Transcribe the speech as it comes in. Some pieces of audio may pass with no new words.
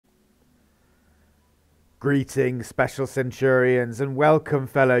Greetings, Special Centurions, and welcome,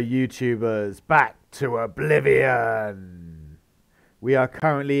 fellow YouTubers, back to Oblivion! We are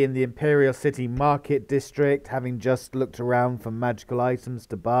currently in the Imperial City Market District, having just looked around for magical items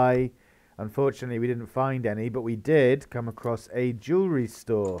to buy. Unfortunately, we didn't find any, but we did come across a jewelry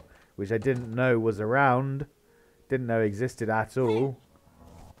store, which I didn't know was around, didn't know existed at all.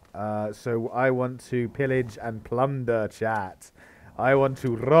 So I want to pillage and plunder, chat. I want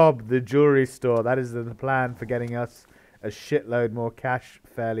to rob the jewelry store. That is the plan for getting us a shitload more cash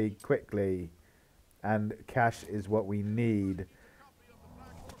fairly quickly. And cash is what we need.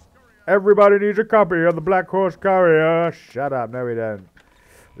 Everybody needs a copy of the Black Horse Courier. Shut up. No, we don't.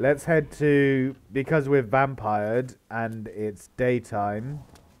 Let's head to... Because we're vampired and it's daytime.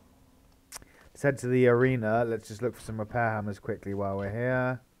 Let's head to the arena. Let's just look for some repair hammers quickly while we're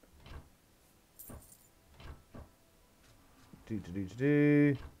here.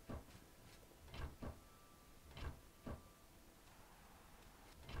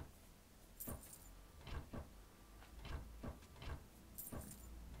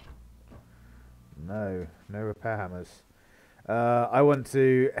 No repair hammers. I need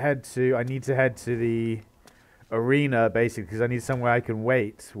to head to the arena basically because I need somewhere I can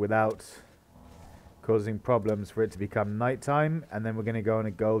wait without causing problems for it to become nighttime, and then we're going to go on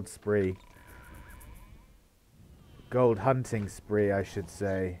a gold spree. Gold hunting spree, I should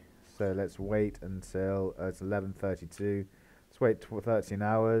say. So let's wait until it's 11:32. Let's wait 13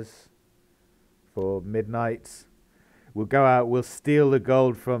 hours for midnight. We'll go out. We'll steal the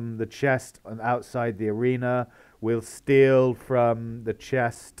gold from the chest outside the arena. We'll steal from the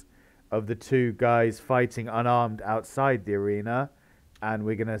chest of the two guys fighting unarmed outside the arena, and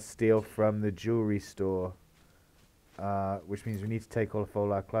we're gonna steal from the jewelry store, which means we need to take off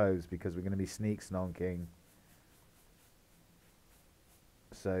all our clothes because we're gonna be sneak snonking.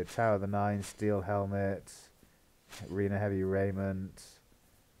 So, Tower of the Nine, steel helmet, arena heavy raiment,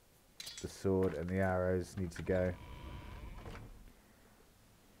 the sword and the arrows need to go.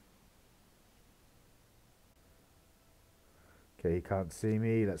 Okay, he can't see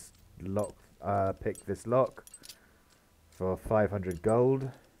me. Let's pick this lock for 500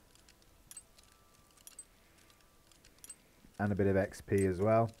 gold. And a bit of XP as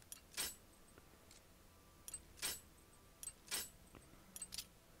well.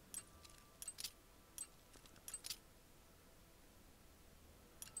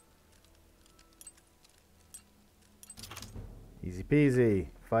 Easy peasy,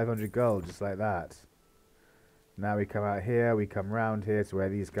 500 gold, just like that. Now we come out here, we come round here to where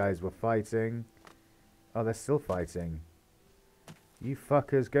these guys were fighting. Oh, they're still fighting. You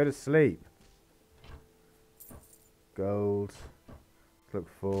fuckers, go to sleep. Gold. Look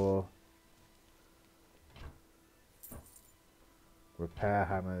for repair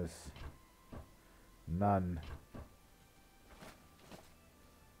hammers. None.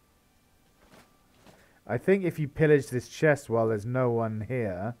 I think if you pillage this chest while there's no one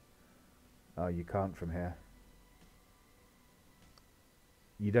here... Oh, you can't from here.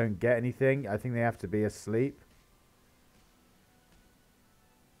 You don't get anything. I think they have to be asleep.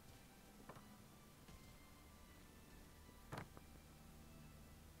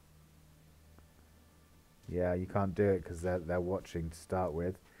 Yeah, you can't do it because they're watching to start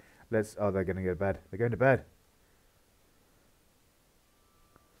with. Oh, they're going to go to bed. They're going to bed.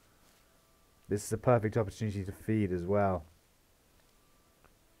 This is a perfect opportunity to feed as well.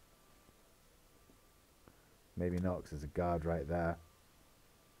 Maybe not, because there's a guard right there.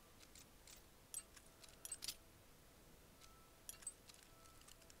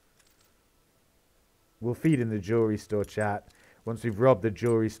 We'll feed in the jewelry store, chat. Once we've robbed the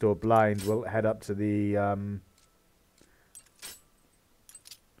jewelry store blind, we'll head up to the...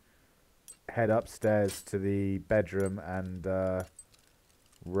 head upstairs to the bedroom and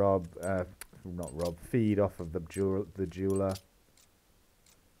feed off of the jeweler.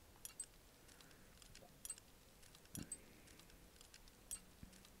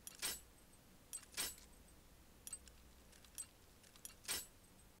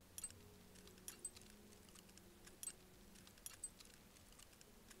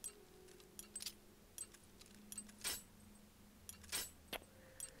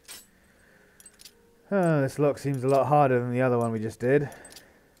 This lock seems a lot harder than the other one we just did.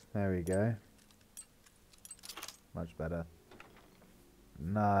 There we go. Much better.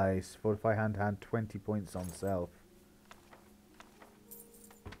 Nice. Fortify hand-to-hand, 20 points on self.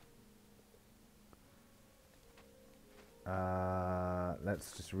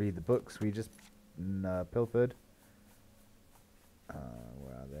 Let's just read the books we just pilfered.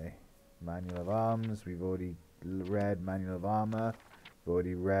 Where are they? Manual of Arms. We've already read Manual of Armor. We've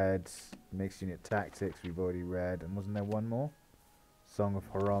already read. Mixed unit tactics, we've already read. And wasn't there one more? Song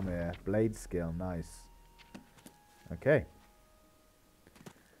of Horomir. Blade skill, nice. Okay.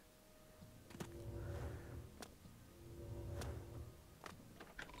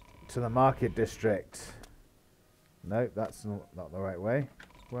 To the market district. Nope, that's not the right way.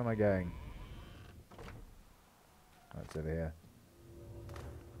 Where am I going? That's over here.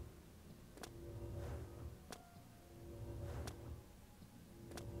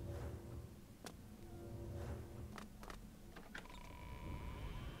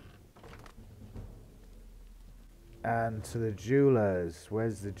 And to the jewelers.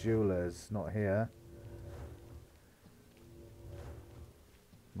 Where's the jewelers? Not here.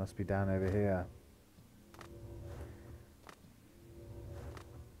 Must be down over here.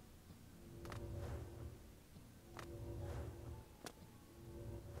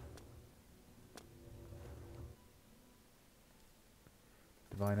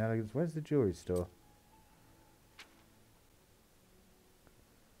 Divine Elegance. Where's the jewelry store?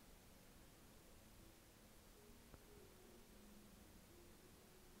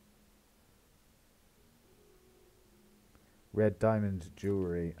 Red diamond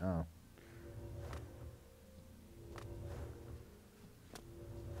jewelry. Oh.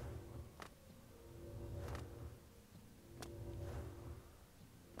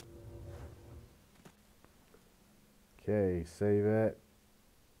 Okay, save it.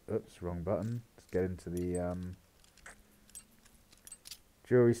 Oops, wrong button. Let's get into the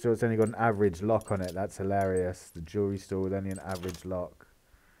jewelry store. It's only got an average lock on it. That's hilarious. The jewelry store with only an average lock.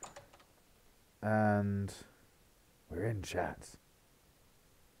 And we're in, chat.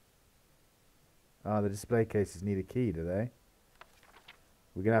 Oh, the display cases need a key, do they?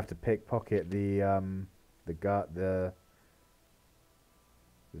 We're gonna have to pickpocket the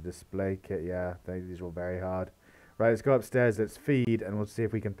display kit. Yeah, these are all very hard. Right, let's go upstairs. Let's feed, and we'll see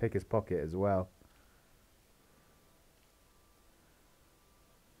if we can pick his pocket as well.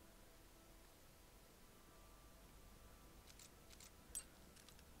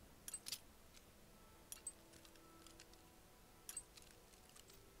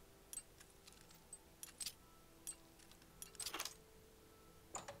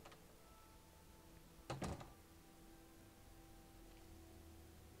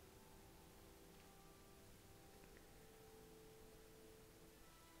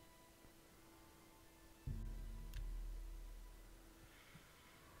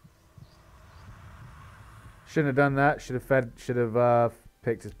 Shouldn't have done that. Should have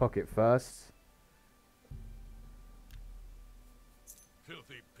picked his pocket first.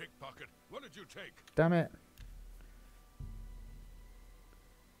 Filthy pickpocket. What did you take? Damn it.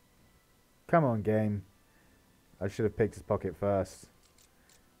 Come on, game. I should have picked his pocket first.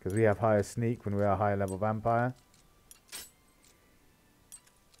 Because we have higher sneak when we are a higher level vampire.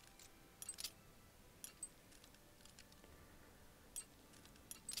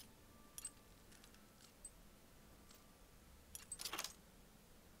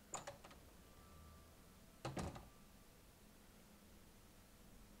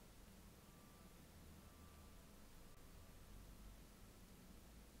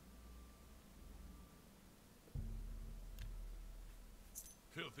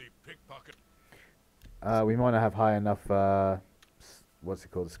 Filthy pickpocket. We might not have high enough, what's it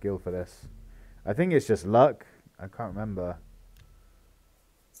called, skill for this. I think it's just luck. I can't remember.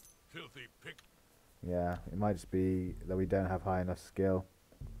 Filthy pick. Yeah, it might just be that we don't have high enough skill.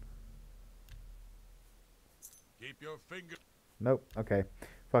 Keep your finger. Nope. Okay.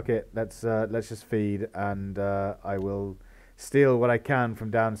 Fuck it. Let's just feed, and I will steal what I can from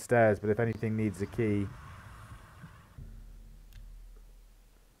downstairs. But if anything needs a key,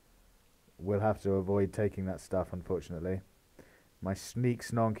 we'll have to avoid taking that stuff, unfortunately. My sneak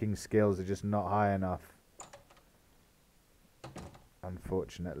snonking skills are just not high enough.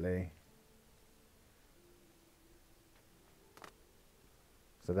 Unfortunately.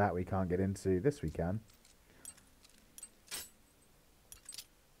 So that we can't get into. This we can.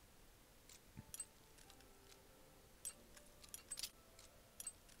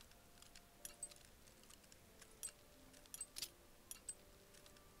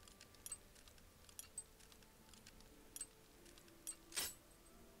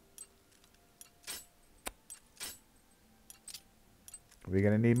 We're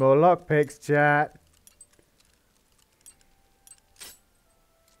going to need more lockpicks, chat.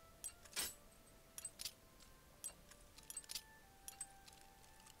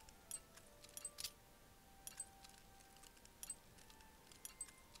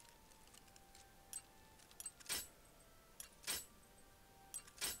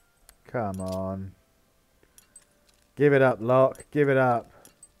 Come on. Give it up, Locke. Give it up.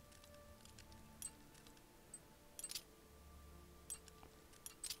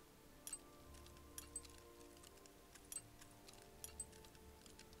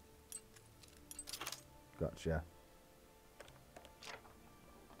 Gotcha.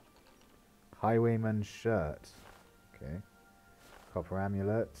 Highwayman's shirt. Okay. Copper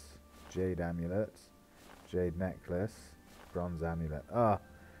amulets. Jade amulets. Jade necklace. Bronze amulet. Ah,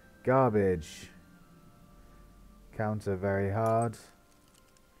 garbage. Counter very hard.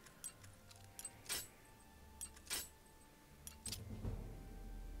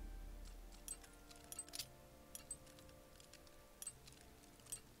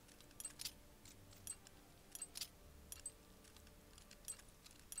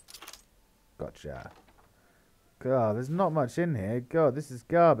 Gotcha. God, there's not much in here. God, this is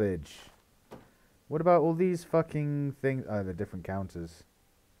garbage. What about all these fucking things? Oh, they're different counters.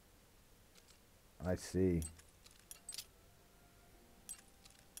 I see.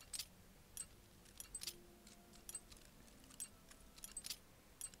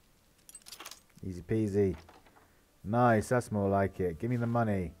 Easy peasy. Nice, that's more like it. Give me the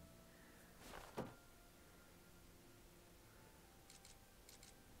money.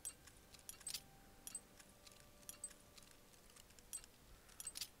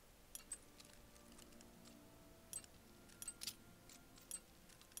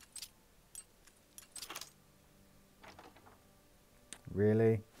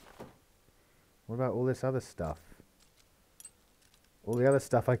 Really? What about all this other stuff? All the other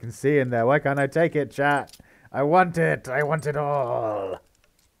stuff I can see in there. Why can't I take it, chat? I want it. I want it all.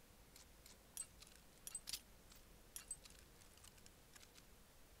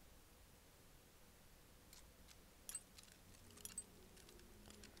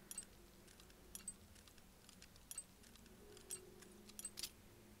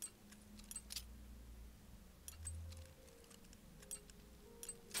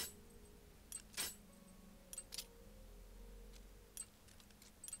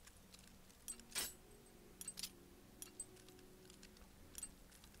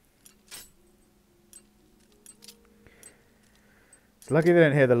 Lucky they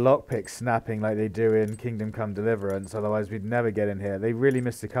don't hear the lockpick snapping like they do in Kingdom Come Deliverance, otherwise we'd never get in here. They really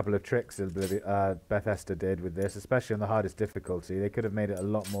missed a couple of tricks Bethesda did with this, especially on the hardest difficulty. They could have made it a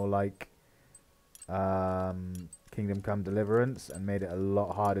lot more like Kingdom Come Deliverance and made it a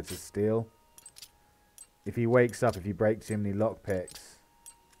lot harder to steal. If he wakes up, if you break too many lockpicks,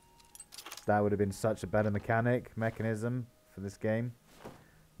 that would have been such a better mechanism for this game,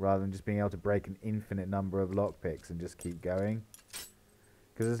 rather than just being able to break an infinite number of lockpicks and just keep going.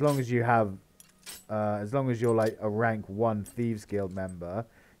 Because as long as you have, as long as you're like a rank 1 Thieves Guild member,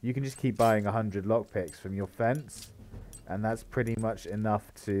 you can just keep buying 100 lockpicks from your fence, and that's pretty much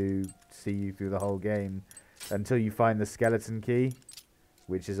enough to see you through the whole game until you find the skeleton key,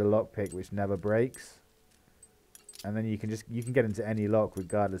 which is a lockpick which never breaks, and then you can get into any lock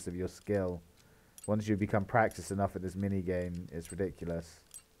regardless of your skill. Once you become practiced enough at this mini game, it's ridiculous.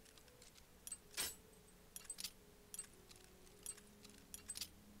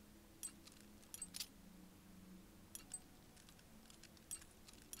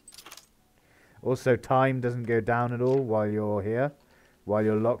 Also, time doesn't go down at all while you're here. While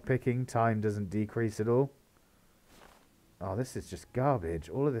you're lockpicking, time doesn't decrease at all. Oh, this is just garbage.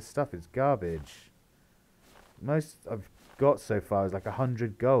 All of this stuff is garbage. Most I've got so far is like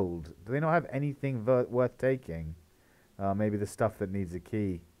 100 gold. Do they not have anything worth taking? Maybe the stuff that needs a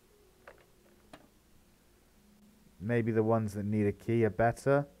key. Maybe the ones that need a key are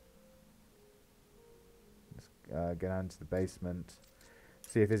better. Let's go down to the basement.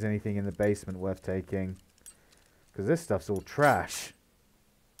 See if there's anything in the basement worth taking. Because this stuff's all trash.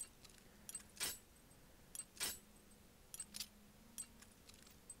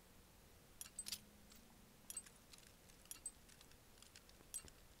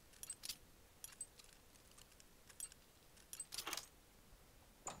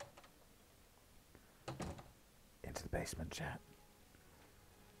 Into the basement, chat.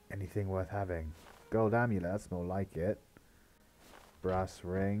 Anything worth having? Gold amulet, that's more like it. Brass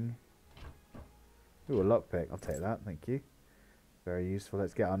ring. Ooh, a lockpick. I'll take that, thank you. Very useful.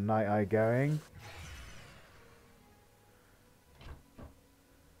 Let's get our night eye going.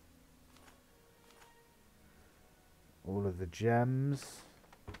 All of the gems.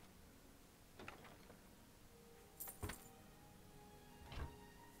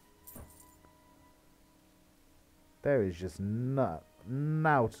 There is just nout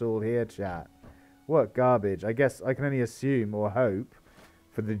all here, chat. What garbage. I guess I can only assume or hope,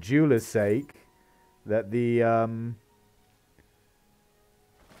 for the jeweler's sake, that the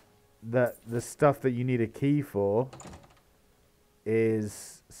that the stuff that you need a key for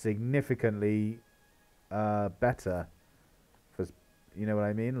is significantly better. For, you know what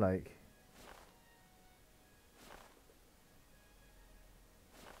I mean? Like,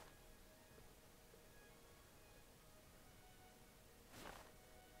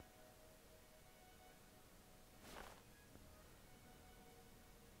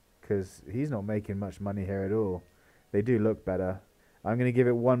 because he's not making much money here at all. They do look better. I'm going to give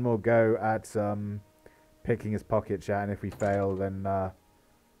it one more go at picking his pocket chat, and if we fail, then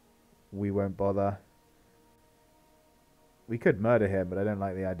we won't bother. We could murder him, but I don't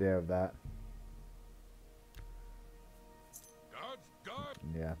like the idea of that.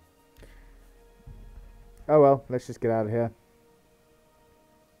 Yeah. Oh well, let's just get out of here.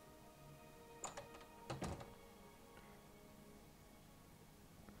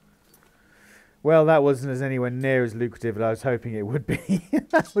 Well, that wasn't as anywhere near as lucrative as I was hoping it would be.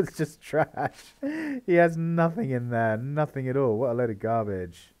 That was just trash. He has nothing in there. Nothing at all. What a load of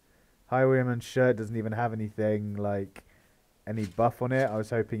garbage. Highwayman's shirt doesn't even have anything, like, any buff on it. I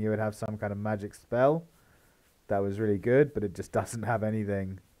was hoping it would have some kind of magic spell. That was really good, but it just doesn't have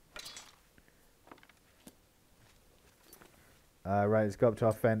anything. Right, let's go up to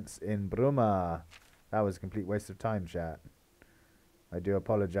our fence in Bruma. That was a complete waste of time, chat. I do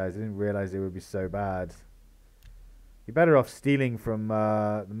apologize. I didn't realize it would be so bad. You're better off stealing from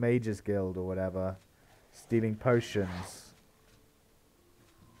the Mages Guild or whatever. Stealing potions.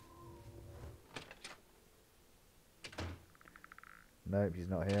 Nope, he's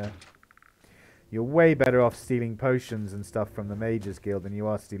not here. You're way better off stealing potions and stuff from the Mages Guild than you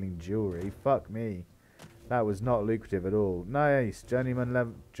are stealing jewelry. Fuck me. That was not lucrative at all. Nice. Journeyman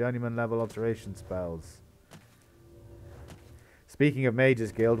level alteration spells. Speaking of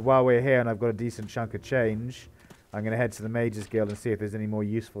Mages Guild, while we're here and I've got a decent chunk of change, I'm going to head to the Mages Guild and see if there's any more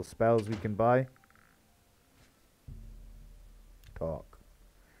useful spells we can buy. Talk.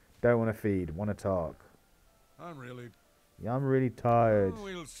 Don't want to feed. Want to talk. I'm really tired. Oh,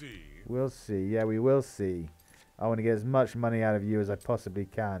 we'll see. We'll see. Yeah, we will see. I want to get as much money out of you as I possibly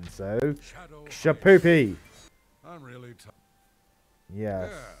can. So, shapoopy. I'm really tired. Yes.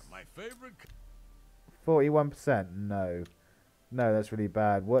 Yeah, my favorite. 41%. No. No, that's really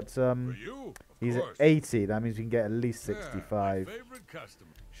bad. What's For you? He's at 80. That means we can get at least 65. My favorite customer.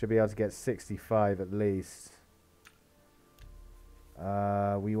 Should be able to get 65 at least.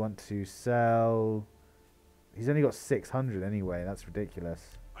 We want to sell. He's only got 600 anyway. That's ridiculous.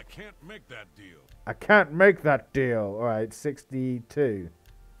 I can't make that deal. I can't make that deal. All right, 62.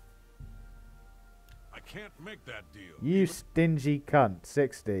 I can't make that deal. You stingy cunt.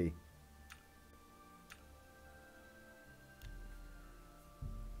 60.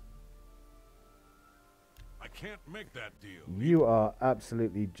 I can't make that deal. You are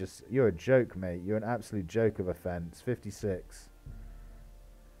absolutely just... You're a joke, mate. You're an absolute joke of a fence. 56.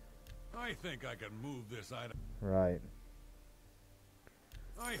 I think I can move this item. Right.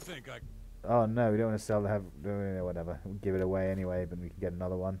 I think I... Oh, no. We don't want to sell the... Whatever. We'll give it away anyway, but we can get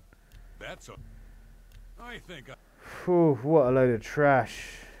another one. That's a... I think I... Whew, what a load of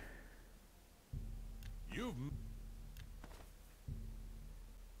trash. You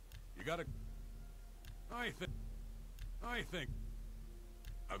gotta... I think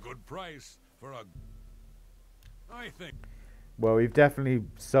a good price for a... I think... Well, we've definitely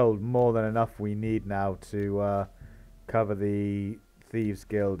sold more than enough we need now to cover the Thieves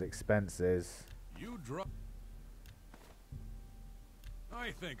Guild expenses. You drop... I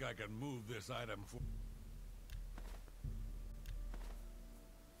think I can move this item for...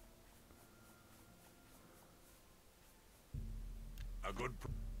 a good...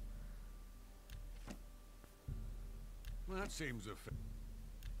 That seems a fit.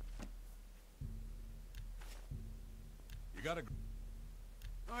 You gotta...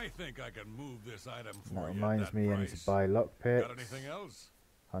 I think I can move this item for That you reminds at that me, I price. need to buy lockpicks. Got anything else?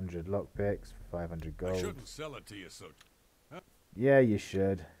 100 lockpicks for 500 gold. I shouldn't sell it to you, so... Huh? Yeah, you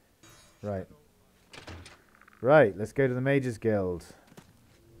should. Right. Right, let's go to the Mages Guild.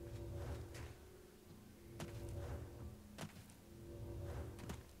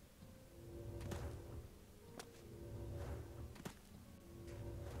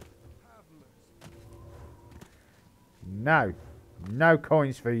 No. No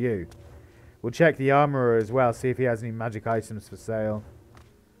coins for you. We'll check the armorer as well, see if he has any magic items for sale.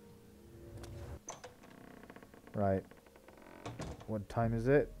 Right. What time is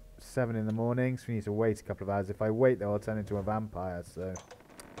it? 7 in the morning, so we need to wait a couple of hours. If I wait, though, I'll turn into a vampire, so...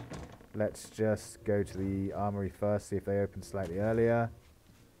 Let's just go to the armory first, see if they open slightly earlier.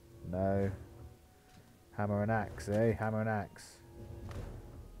 No. Hammer and axe, eh? Hammer and axe.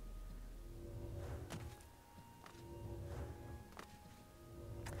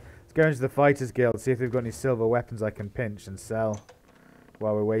 Let's go into the Fighters Guild, see if they've got any silver weapons I can pinch and sell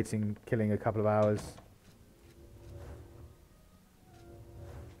while we're waiting, killing a couple of hours.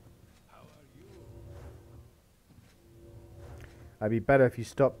 How are you? I'd be better if you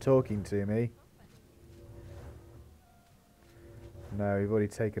stopped talking to me. No, we've already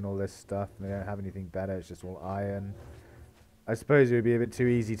taken all this stuff and they don't have anything better, it's just all iron. I suppose it would be a bit too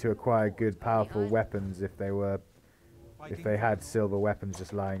easy to acquire good, powerful weapons if they had silver weapons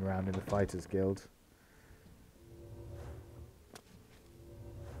just lying around in the Fighters Guild.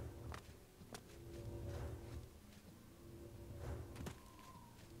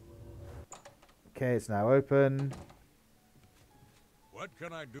 Okay, it's now open. What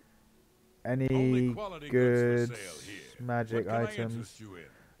can I do? Any good magic items?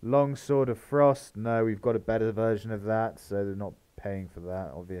 Long Sword of Frost. No, we've got a better version of that, so they're not paying for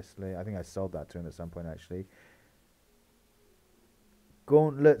that, obviously. I think I sold that to him at some point, actually.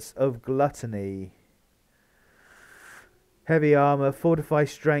 Gauntlets of Gluttony. Heavy armor, fortify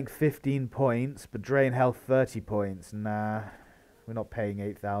strength 15 points, but drain health 30 points. Nah, we're not paying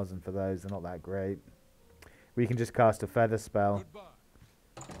 8,000 for those. They're not that great. We can just cast a feather spell.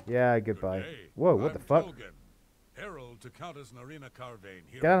 Goodbye. Yeah, goodbye. Good Whoa, what the fuck? Tolkien, herald to Countess Narina Carvain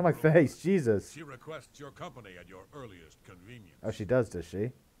here. Get out of my in Rome. face, Jesus. She requests your company at your earliest convenience. Oh, she does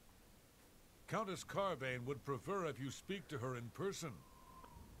she? Countess Carvain would prefer if you speak to her in person.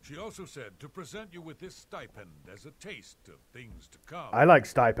 She also said to present you with this stipend as a taste of things to come. I like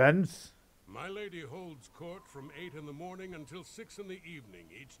stipends. My lady holds court from 8 in the morning until 6 in the evening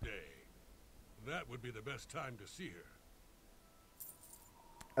each day. That would be the best time to see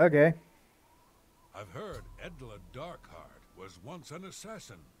her. Okay. I've heard Edla Darkheart was once an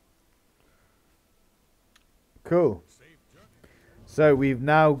assassin. Cool. So we've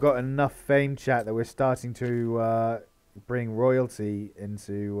now got enough fame, chat, that we're starting to bring royalty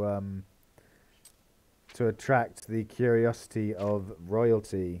into to attract the curiosity of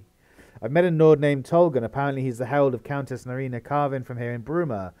royalty. I've met a Nord named Tolgan. Apparently he's the herald of Countess Narina Carvain from here in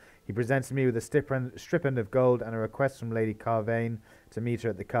Bruma. He presented me with a stipend of gold and a request from Lady Carvain to meet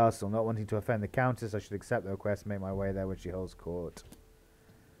her at the castle. Not wanting to offend the Countess, I should accept the request and make my way there when she holds court.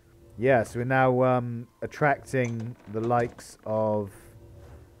 Yes, we're now attracting the likes of...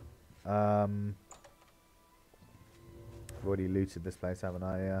 I've already looted this place, haven't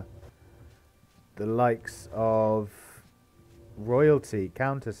I? The likes of royalty,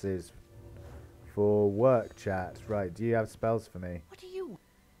 countesses, for work, chat. Right, do you have spells for me? What do you...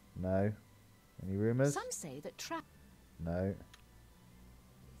 No. Any rumours? Some say that trap... No.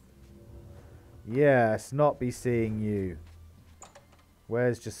 Yes, not be seeing you.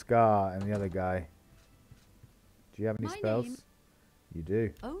 Where's Jaskar and the other guy? Do you have any My spells? name? You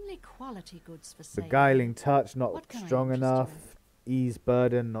do. Only quality goods for sale. Beguiling Touch, not What can I strong interest you enough. Ease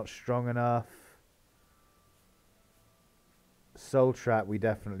Burden, not strong enough. Soul Trap, we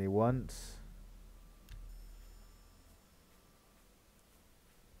definitely want.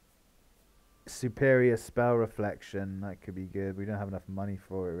 Superior Spell Reflection, that could be good. We don't have enough money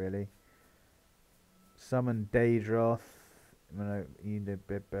for it, really. Summon Daedroth.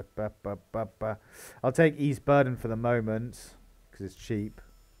 I'll take Ease Burden for the moment, because it's cheap.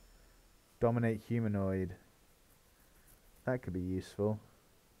 Dominate Humanoid. That could be useful.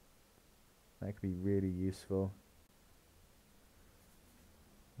 That could be really useful.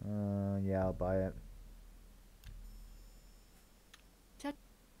 Yeah, I'll buy it.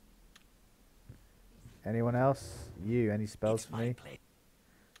 Anyone else? You, any spells for me?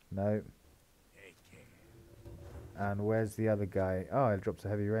 No. And where's the other guy? Oh, it drops a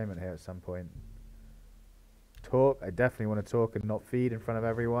heavy raiment here at some point. Talk. I definitely want to talk and not feed in front of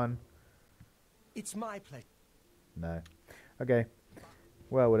everyone. It's my pleasure. No. Okay.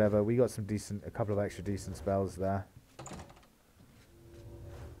 Well, whatever. We got a couple of extra decent spells there. Let's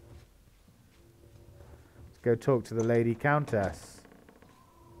go talk to the Lady Countess.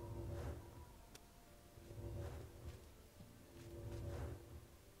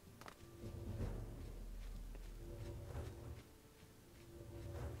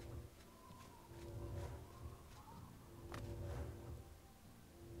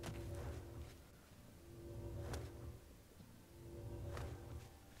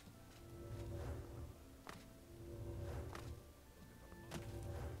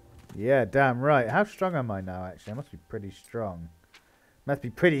 Yeah, damn right. How strong am I now, actually? I must be pretty strong. Must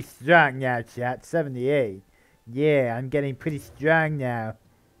be pretty strong now, chat. 78. Yeah, I'm getting pretty strong now.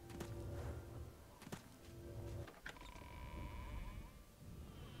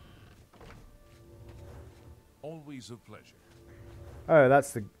 Always a pleasure. Oh,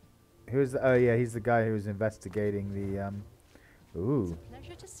 that's the... Who's the... Oh, yeah, he's the guy who was investigating Ooh. It's a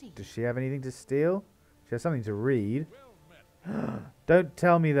pleasure to see Does you. she have anything to steal? She has something to read. Well met. Don't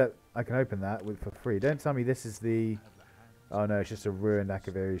tell me that I can open that for free. Don't tell me this is the... Oh no, it's just a ruined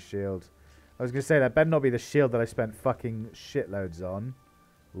Akaviri shield. I was going to say, that better not be the shield that I spent fucking shitloads on.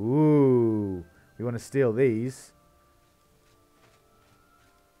 Ooh. We want to steal these.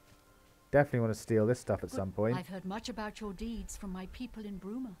 Definitely want to steal this stuff at Good. some point. I've heard much about your deeds from my people in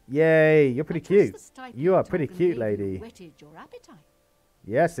Bruma. Yay, you're pretty I trust cute. the stipend You are pretty Targan cute, gave you lady. whetted your appetite.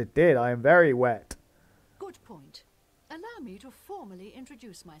 Yes, it did. I am very wet. Good point. Allow me to formally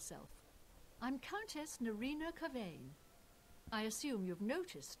introduce myself. I'm Countess Narina Cavane. I assume you've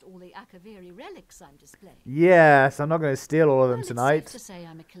noticed all the Akaviri relics I'm displaying. Yes, I'm not going to steal all of them Well, tonight. it's safe to say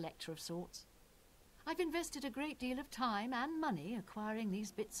I'm a collector of sorts. I've invested a great deal of time and money acquiring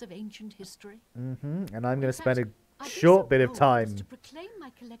these bits of ancient history. And I'm going In to spend fact, a I'd be short so bit of bold as time to proclaim my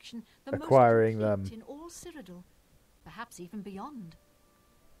collection the acquiring most complete them. in all Cyrodil, perhaps even beyond.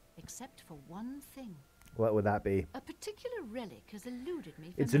 Except for one thing. What would that be? A particular relic has eluded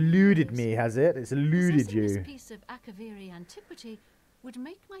me for It's many eluded years. me, has it? It's eluded Possessing you. This piece of Akaviri antiquity would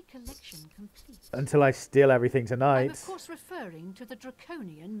make my collection complete. Until I steal everything I'm tonight. of course referring to the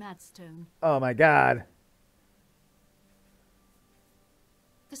Draconian Madstone. Oh my god.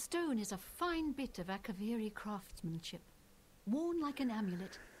 The stone is a fine bit of Akaviri craftsmanship. Worn like an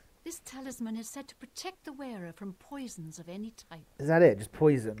amulet, this talisman is said to protect the wearer from poisons of any type. Is that it? Just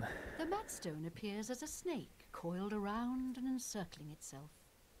poison? The Madstone appears as a snake, coiled around and encircling itself.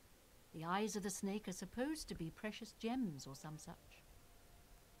 The eyes of the snake are supposed to be precious gems or some such.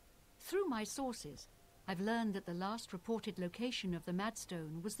 Through my sources, I've learned that the last reported location of the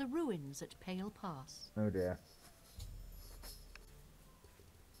Madstone was the ruins at Pale Pass. Oh dear.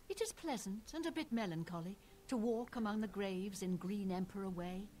 It is pleasant and a bit melancholy to walk among the graves in Green Emperor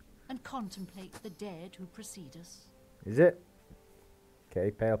Way and contemplate the dead who precede us. Is it?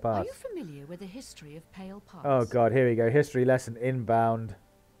 Okay, Pale Are Pass. you familiar with the history of Pale Pass? Oh god, here we go. History lesson inbound.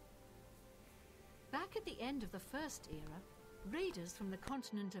 Back at the end of the First Era, raiders from the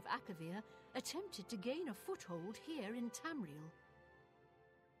continent of Akavir attempted to gain a foothold here in Tamriel.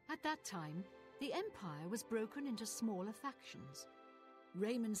 At that time, the Empire was broken into smaller factions.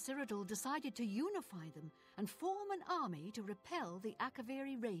 Raymond Cyrodil decided to unify them and form an army to repel the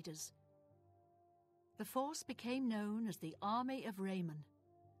Akaviri raiders. The force became known as the Army of Raymond.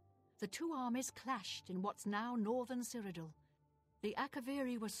 The two armies clashed in what's now northern Cyrodil. The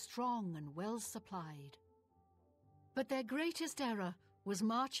Akaviri were strong and well supplied. But their greatest error was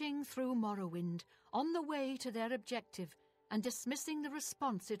marching through Morrowind on the way to their objective and dismissing the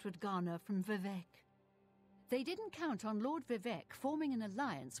response it would garner from Vivek. They didn't count on Lord Vivek forming an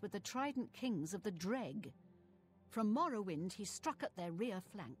alliance with the Trident Kings of the Dreg. From Morrowind, he struck at their rear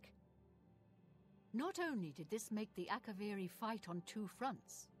flank. Not only did this make the Akaviri fight on two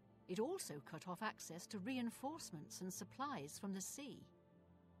fronts, it also cut off access to reinforcements and supplies from the sea.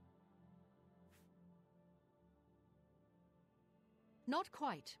 Not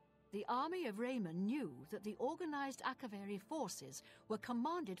quite. The army of Raymond knew that the organized Akaviri forces were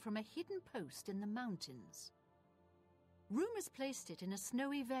commanded from a hidden post in the mountains. Rumors placed it in a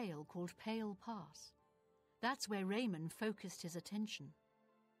snowy vale called Pale Pass. That's where Raymond focused his attention.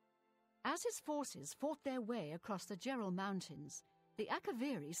 As his forces fought their way across the Gerald Mountains, the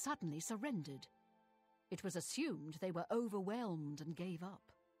Akaviri suddenly surrendered. It was assumed they were overwhelmed and gave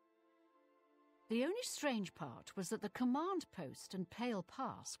up. The only strange part was that the command post and Pale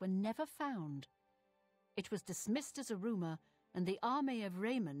Pass were never found. It was dismissed as a rumor, and the army of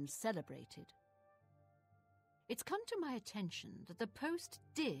Raymond celebrated. It's come to my attention that the post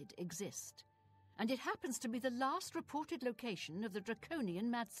did exist, and it happens to be the last reported location of the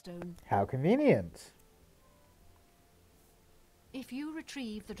Draconian Madstone. How convenient. If you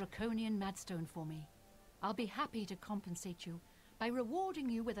retrieve the Draconian Madstone for me, I'll be happy to compensate you by rewarding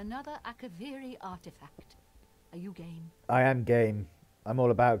you with another Akaviri artifact. Are you game? I am game. I'm all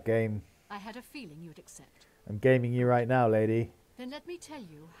about game. I had a feeling you'd accept. I'm gaming you right now, lady. Then let me tell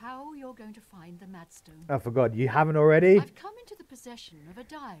you how you're going to find the Madstone. Oh, for God, you haven't already? I've come into the possession of a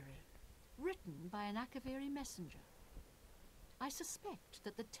diary, written by an Akaviri messenger. I suspect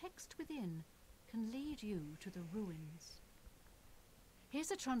that the text within can lead you to the ruins. Here's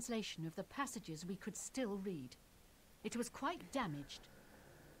a translation of the passages we could still read. It was quite damaged.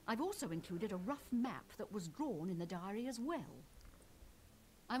 I've also included a rough map that was drawn in the diary as well.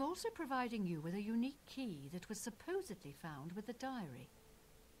 I'm also providing you with a unique key that was supposedly found with the diary.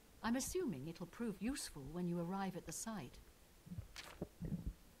 I'm assuming it'll prove useful when you arrive at the site.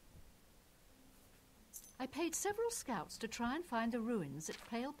 I paid several scouts to try and find the ruins at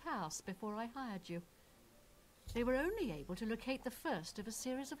Pale Pass before I hired you. They were only able to locate the first of a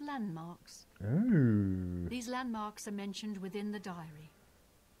series of landmarks. Ooh. These landmarks are mentioned within the diary.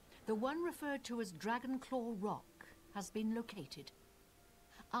 The one referred to as Dragonclaw Rock has been located.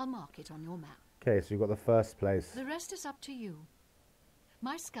 I'll mark it on your map. Okay, so you've got the first place. The rest is up to you.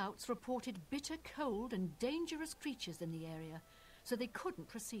 My scouts reported bitter cold and dangerous creatures in the area, so they couldn't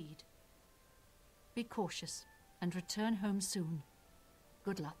proceed. Be cautious and return home soon.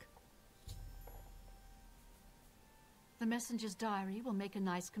 Good luck. The messenger's diary will make a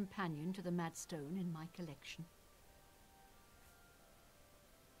nice companion to the Mad Stone in my collection.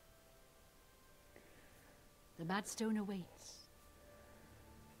 The Mad Stone awaits.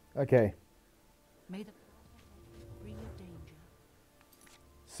 Okay. May the free of danger.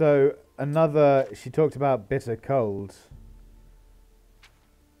 So another, she talked about bitter cold.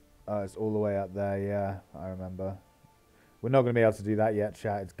 Oh, it's all the way up there, yeah, I remember. We're not going to be able to do that yet,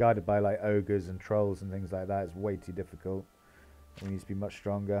 chat. It's guarded by like ogres and trolls and things like that. It's way too difficult. We need to be much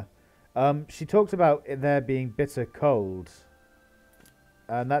stronger. She talked about it there being bitter cold.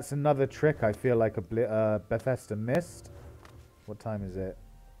 And that's another trick I feel like Bethesda missed. What time is it?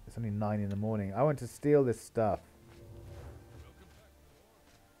 It's only 9 in the morning. I want to steal this stuff.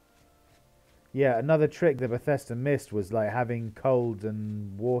 Yeah, another trick that Bethesda missed was like having cold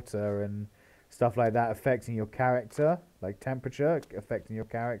and water and stuff like that affecting your character. Like temperature affecting your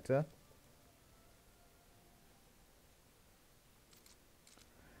character.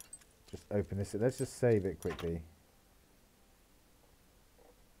 Just open this. Let's just save it quickly.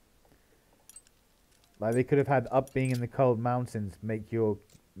 Like they could have had up being in the cold mountains if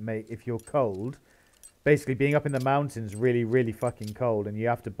you're cold. Basically being up in the mountains really, really fucking cold, and you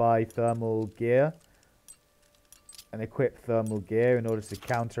have to buy thermal gear and equip thermal gear in order to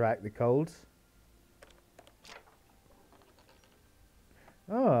counteract the cold.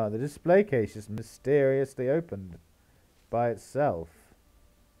 Oh, the display case just mysteriously opened by itself.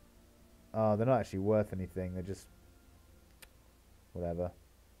 Oh, they're not actually worth anything. They're just whatever.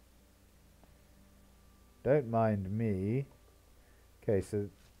 Don't mind me. Okay, so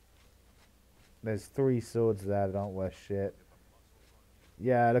there's 3 swords there that aren't worth shit.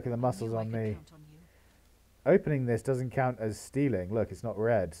 Yeah, look at the muscles on me. Opening this doesn't count as stealing. Look, it's not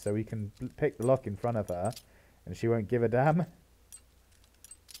red, so we can pick the lock in front of her, and she won't give a damn.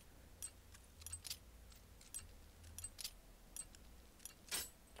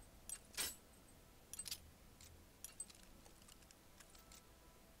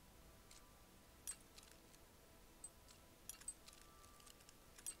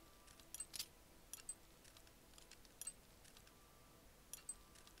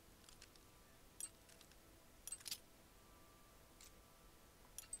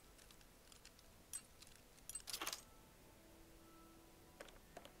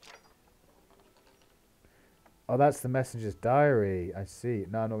 Oh, that's the messenger's diary. I see.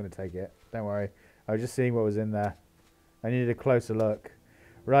 No, I'm not going to take it. Don't worry. I was just seeing what was in there. I needed a closer look.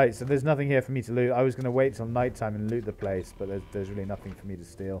 Right, so there's nothing here for me to loot. I was going to wait till nighttime and loot the place, but there's really nothing for me to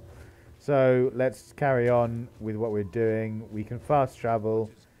steal. So let's carry on with what we're doing. We can fast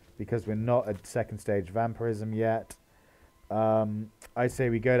travel because we're not at 2nd stage vampirism yet. I say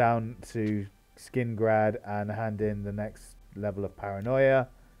we go down to Skingrad and hand in the next level of paranoia.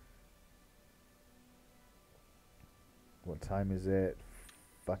 What time is it?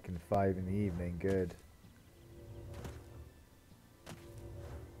 Fucking 5 in the evening. Good.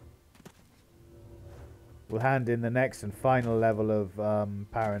 We'll hand in the next and final level of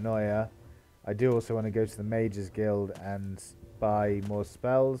paranoia. I do also want to go to the Mages Guild and buy more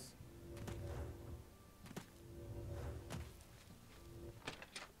spells.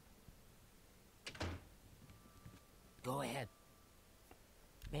 Go ahead.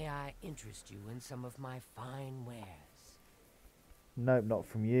 May I interest you in some of my fine wares? Nope, not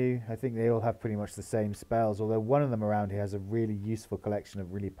from you. I think they all have pretty much the same spells, although one of them around here has a really useful collection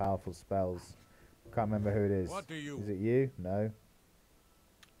of really powerful spells. Can't remember who it is. What do you? Is it you? No.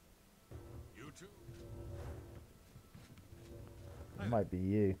 You too? It might be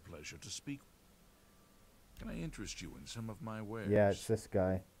you. Pleasure to speak. Can I interest you in some of my wares? Yeah, it's this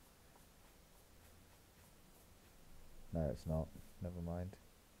guy. No, it's not. Never mind.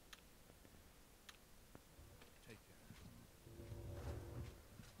 Take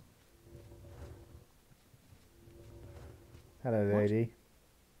care. Hello, lady.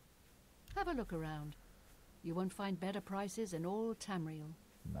 Have a look around. You won't find better prices in all Tamriel.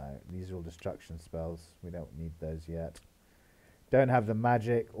 No, these are all destruction spells. We don't need those yet. Don't have the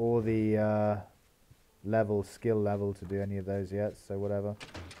magic or the skill level to do any of those yet, so whatever.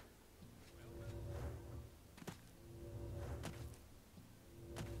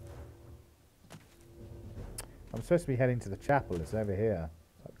 I'm supposed to be heading to the chapel. It's over here.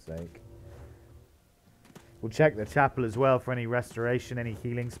 Fuck's sake. We'll check the chapel as well for any restoration, any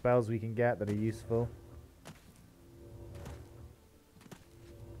healing spells we can get that are useful.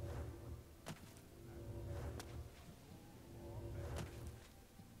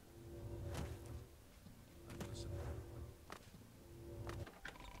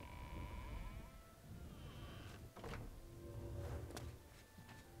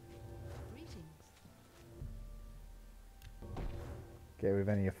 Get rid of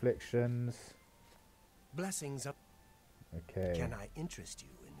any afflictions. Blessings up. Okay. Can I interest you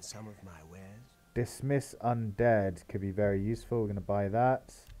in some of my wares? Dismiss undead could be very useful. We're going to buy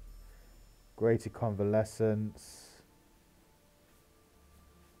that. Greater convalescence.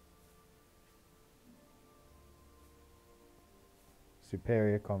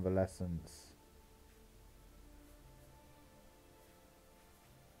 Superior convalescence.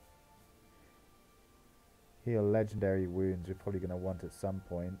 Heal legendary wounds. We're probably going to want at some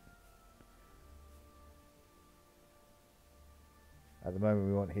point. At the moment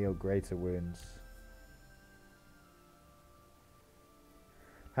we want heal greater wounds.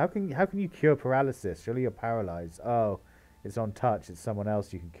 How can you cure paralysis? Surely you're paralyzed. Oh, it's on touch. It's someone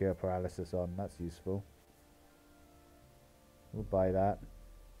else you can cure paralysis on. That's useful. We'll buy that.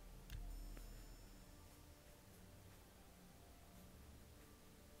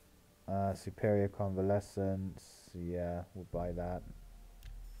 Superior convalescence. Yeah, we'll buy that.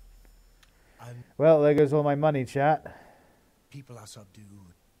 Well, there goes all my money, chat. People are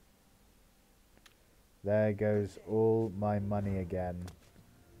subdued. There goes all my money again.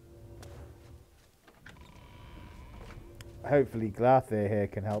 Hopefully Glather here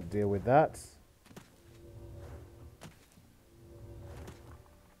can help deal with that.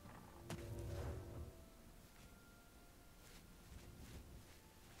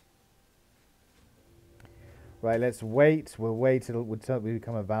 Right, let's wait. We'll wait till we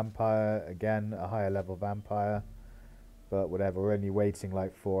become a vampire again, a higher level vampire. But whatever, we're only waiting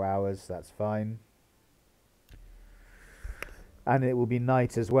like 4 hours, that's fine. And it will be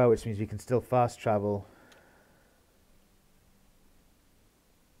night as well, which means we can still fast travel.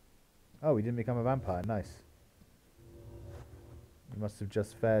 Oh, we didn't become a vampire, nice. We must have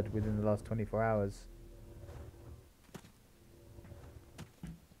just fed within the last 24 hours.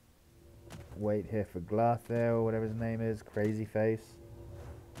 Wait here for Glather, or whatever his name is, Crazy Face.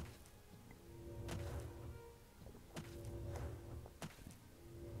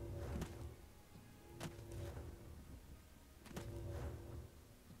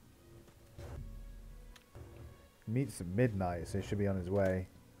 Meets at midnight, so he should be on his way.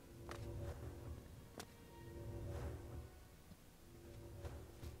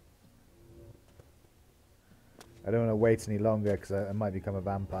 I don't want to wait any longer because I might become a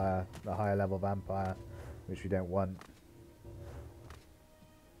vampire, a higher level vampire, which we don't want.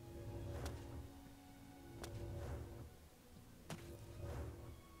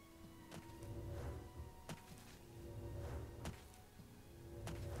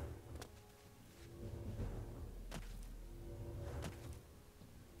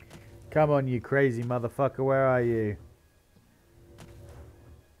 Come on, you crazy motherfucker, where are you?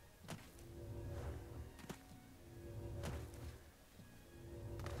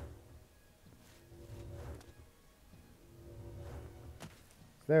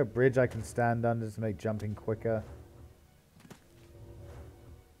 Is there a bridge I can stand under to make jumping quicker?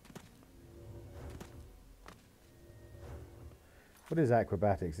 What is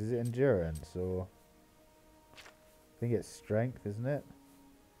acrobatics? Is it endurance or... I think it's strength, isn't it?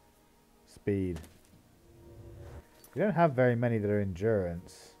 Speed. We don't have very many that are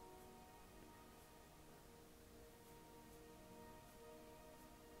endurance.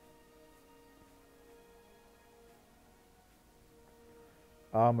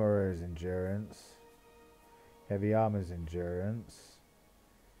 Armor is endurance. Heavy armor is endurance.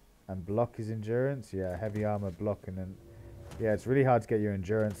 And block is endurance? Yeah, heavy armor, block, and then... Yeah, it's really hard to get your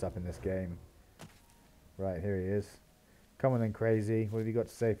endurance up in this game. Right, here he is. Come on then, Crazy. What have you got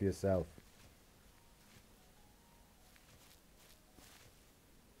to say for yourself?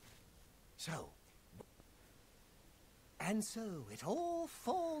 So, and so it all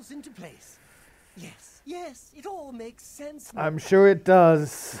falls into place. Yes, yes, it all makes sense now. I'm sure it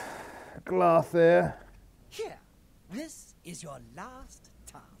does. Glather. Here, this is your last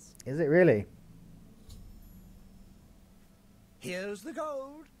task. Is it really? Here's the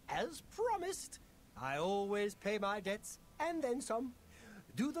gold, as promised. I always pay my debts, and then some.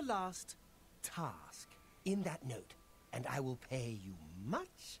 Do the last task in that note, and I will pay you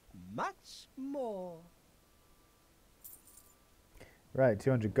much, much more. Right,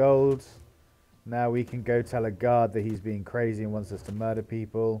 200 gold. Now we can go tell a guard that he's being crazy and wants us to murder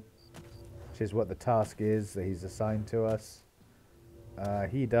people, which is what the task is that he's assigned to us.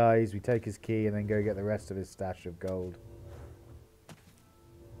 He dies, we take his key and then go get the rest of his stash of gold.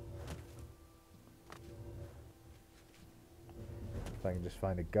 If I can just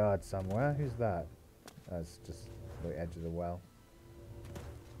find a guard somewhere. Who's that? That's just the edge of the well.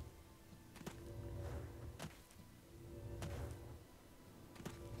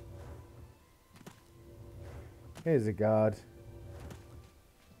 Here's a guard.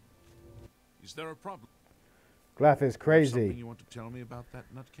 Is there a problem? Glath is crazy. Something you want to tell me about that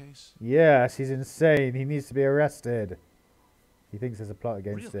nutcase? Yes, he's insane. He needs to be arrested. He thinks there's a plot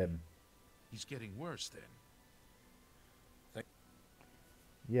against Really? him. He's getting worse then.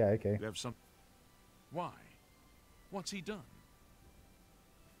 Yeah, okay. You have some... Why? What's he done?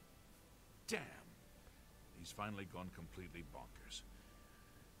 Damn. He's finally gone completely bonkers.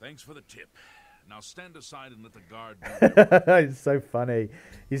 Thanks for the tip. Now stand aside and let the guard do It's so funny.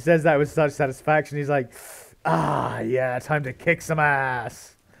 He says that with such satisfaction. He's like, ah, yeah, time to kick some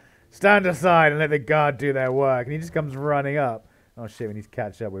ass. Stand aside and let the guard do their work. And he just comes running up. Oh shit, we need to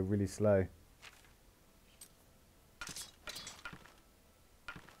catch up. We're really slow.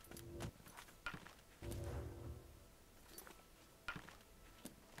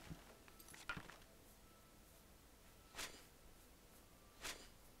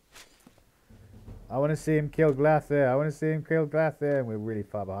 I want to see him kill Glather. I want to see him kill Glather. And we're really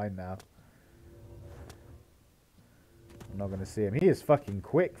far behind now. I'm not going to see him. He is fucking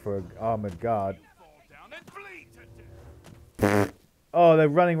quick for an armored guard. Oh, they're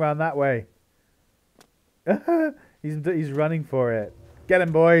running around that way. He's running for it. Get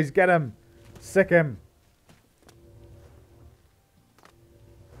him, boys. Get him. Sick him.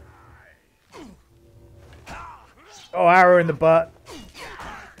 Oh, arrow in the butt.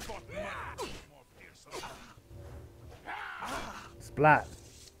 Splat.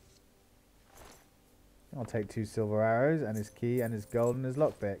 I'll take 2 silver arrows and his key and his gold and his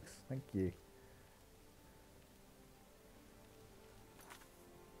lockpicks. Thank you.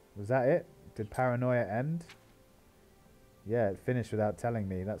 Was that it? Did paranoia end? Yeah, it finished without telling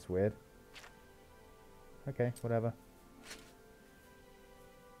me. That's weird. Okay, whatever.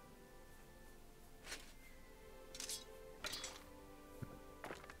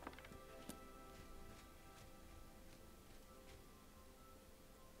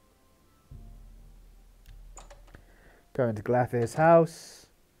 Go into Glather's house.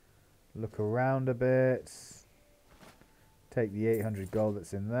 Look around a bit. Take the 800 gold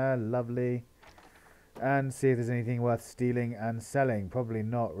that's in there. Lovely. And see if there's anything worth stealing and selling. Probably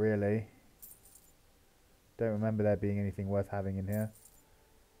not, really. Don't remember there being anything worth having in here.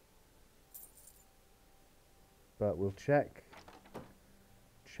 But we'll check.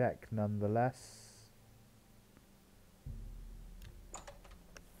 Check nonetheless.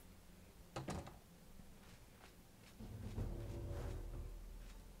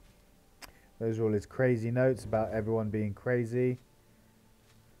 Those are all his crazy notes about everyone being crazy.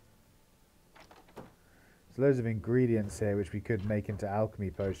 There's loads of ingredients here which we could make into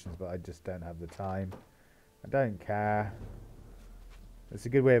alchemy potions, but I just don't have the time. I don't care. It's a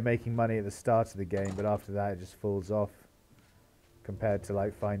good way of making money at the start of the game, but after that it just falls off. Compared to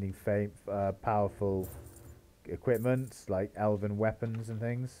like finding powerful equipment, like elven weapons and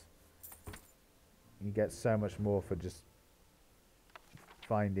things. You get so much more for just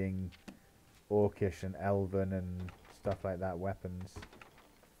finding orcish and elven and stuff like that weapons.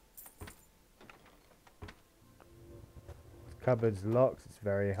 This cupboard's locked. It's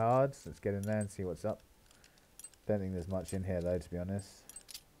very hard. So let's get in there and see what's up. Don't think there's much in here though, to be honest.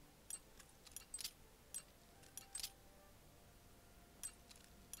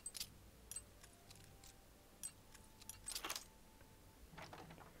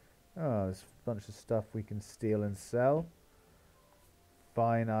 Oh, there's a bunch of stuff we can steal and sell.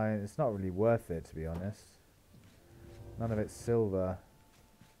 Fine iron. It's not really worth it, to be honest. None of it's silver.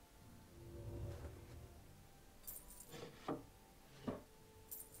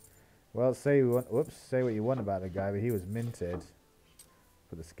 Well, say we want. Whoops. Say what you want about the guy, but he was minted.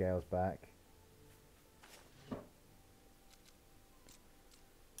 Put the scales back.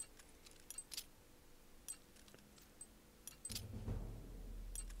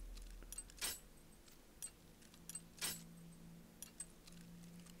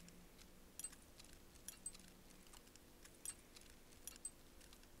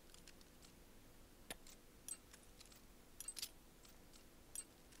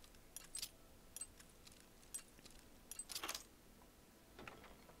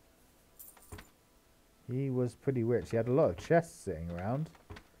 He was pretty rich. He had a lot of chests sitting around,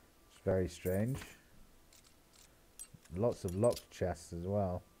 which very strange. Lots of locked chests as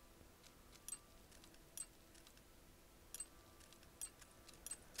well.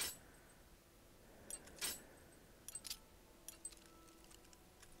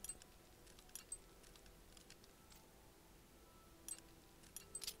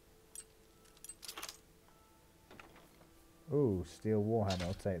 Ooh, steel warhammer,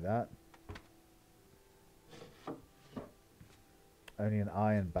 I'll take that. Only an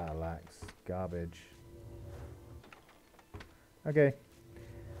iron battle axe. Garbage. Okay.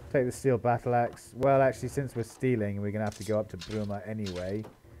 Take the steel battle axe. Well, actually, since we're stealing, we're going to have to go up to Bruma anyway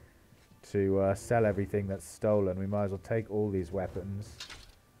to sell everything that's stolen. We might as well take all these weapons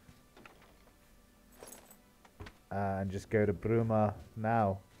and just go to Bruma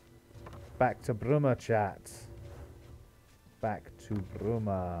now. Back to Bruma, chat. Back to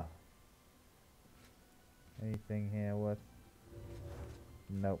Bruma. Anything here worth...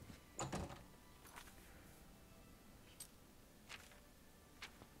 Nope.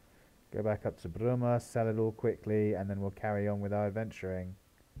 Go back up to Bruma, sell it all quickly, and then we'll carry on with our adventuring.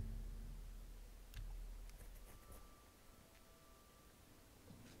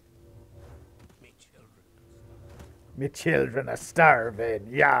 Me children are starving,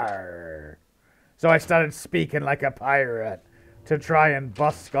 yar! So I started speaking like a pirate to try and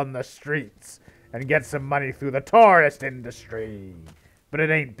busk on the streets and get some money through the tourist industry. But it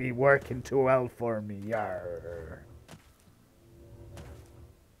ain't be working too well for me, yar.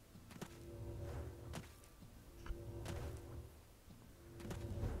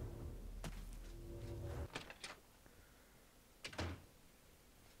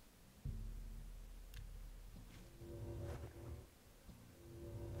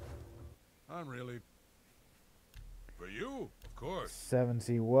 I'm really... For you, of course.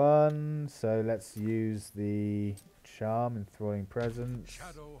 71, so let's use the charm, enthralling presence.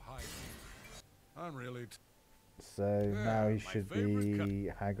 Shadow hiding. I'm really... So now he my should favorite be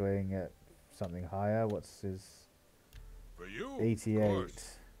haggling at something higher. What's his... For you, 88. of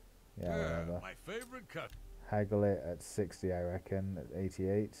course. Yeah, whatever. My favorite cut. Haggle it at 60, I reckon, at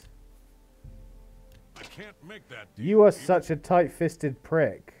 88. I can't make that deal. You are such a tight-fisted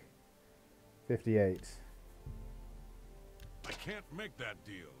prick. 58. I can't make that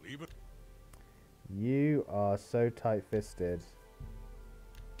deal, even... You are so tight-fisted.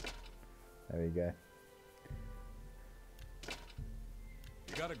 There we go.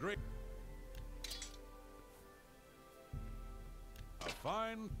 You got a great... A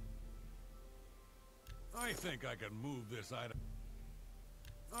fine... I think I can move this item.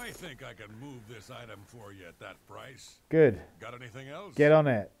 I think I can move this item for you at that price. Good. Got anything else? Get on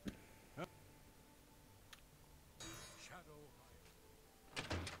it.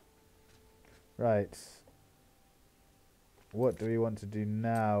 Right. What do we want to do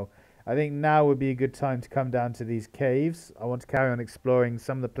now? I think now would be a good time to come down to these caves. I want to carry on exploring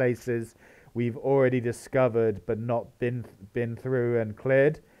some of the places we've already discovered but not been through and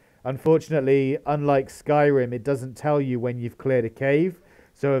cleared. Unfortunately, unlike Skyrim, it doesn't tell you when you've cleared a cave.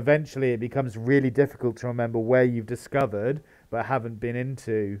 So eventually it becomes really difficult to remember where you've discovered but haven't been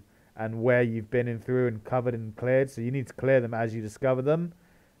into and where you've been in through and covered and cleared. So you need to clear them as you discover them.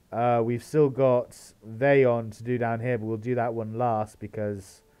 We've still got Vayon to do down here, but we'll do that one last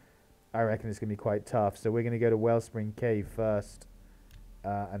because I reckon it's going to be quite tough. So we're going to go to Wellspring Cave first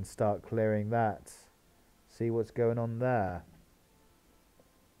and start clearing that. See what's going on there.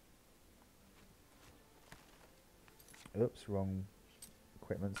 Oops, wrong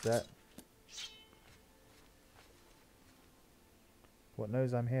equipment set. What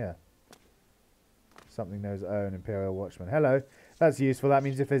knows I'm here? Something knows own Imperial Watchman. Hello. That's useful. That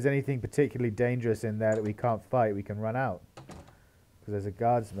means if there's anything particularly dangerous in there that we can't fight, we can run out. Because there's a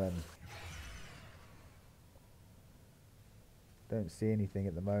guardsman. Don't see anything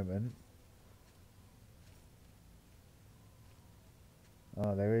at the moment.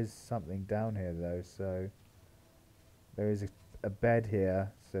 Oh, there is something down here though, so... There is a bed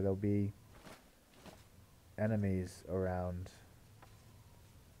here, so there'll be enemies around.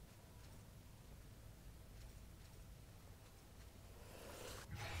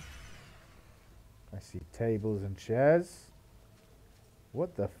 I see tables and chairs.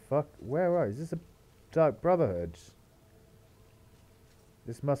 What the fuck? Where are? Is this a Dark Brotherhood?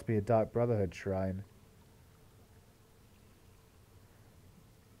 This must be a Dark Brotherhood shrine.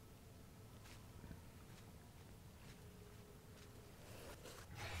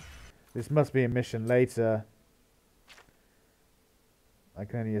 This must be a mission later. I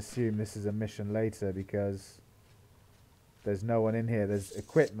can only assume this is a mission later because there's no one in here. There's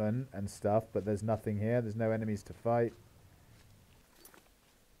equipment and stuff, but there's nothing here. There's no enemies to fight.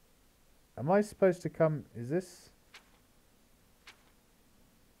 Am I supposed to come... Is this...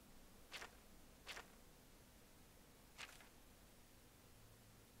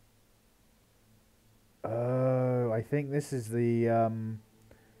 Oh, I think this is the...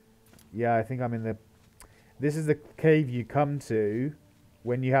 Yeah, I think I'm in the... This is the cave you come to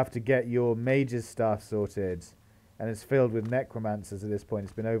when you have to get your mage's stuff sorted. And it's filled with necromancers at this point.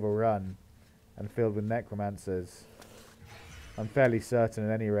 It's been overrun and filled with necromancers. I'm fairly certain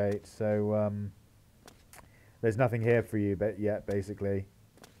at any rate. So, there's nothing here for you yet, basically.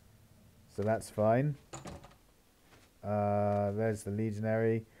 So that's fine. There's the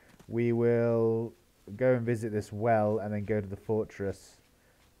legionary. We will go and visit this well and then go to the fortress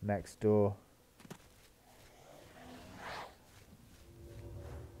next door.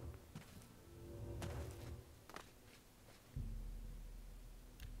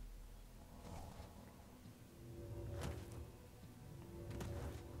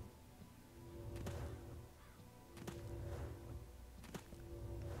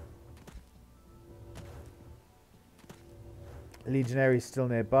 Legionary's still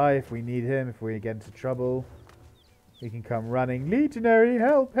nearby if we need him, if we get into trouble. He can come running. Legionary,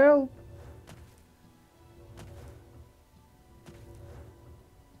 help, help!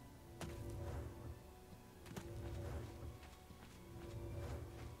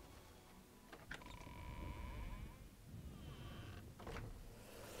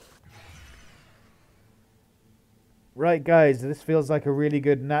 Right, guys, this feels like a really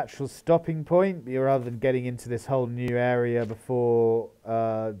good natural stopping point, rather than getting into this whole new area before,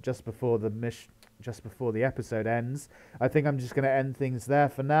 just before the episode ends. I think I'm just going to end things there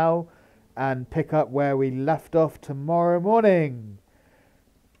for now, and pick up where we left off tomorrow morning.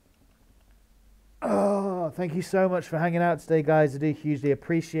 Oh, thank you so much for hanging out today, guys. I do hugely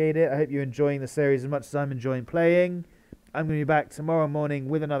appreciate it. I hope you're enjoying the series as much as I'm enjoying playing. I'm going to be back tomorrow morning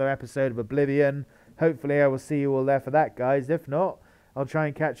with another episode of Oblivion. Hopefully I will see you all there for that, guys. If not, I'll try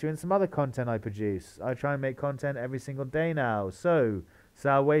and catch you in some other content I produce. I try and make content every single day now. So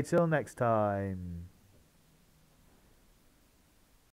I'll wait till next time.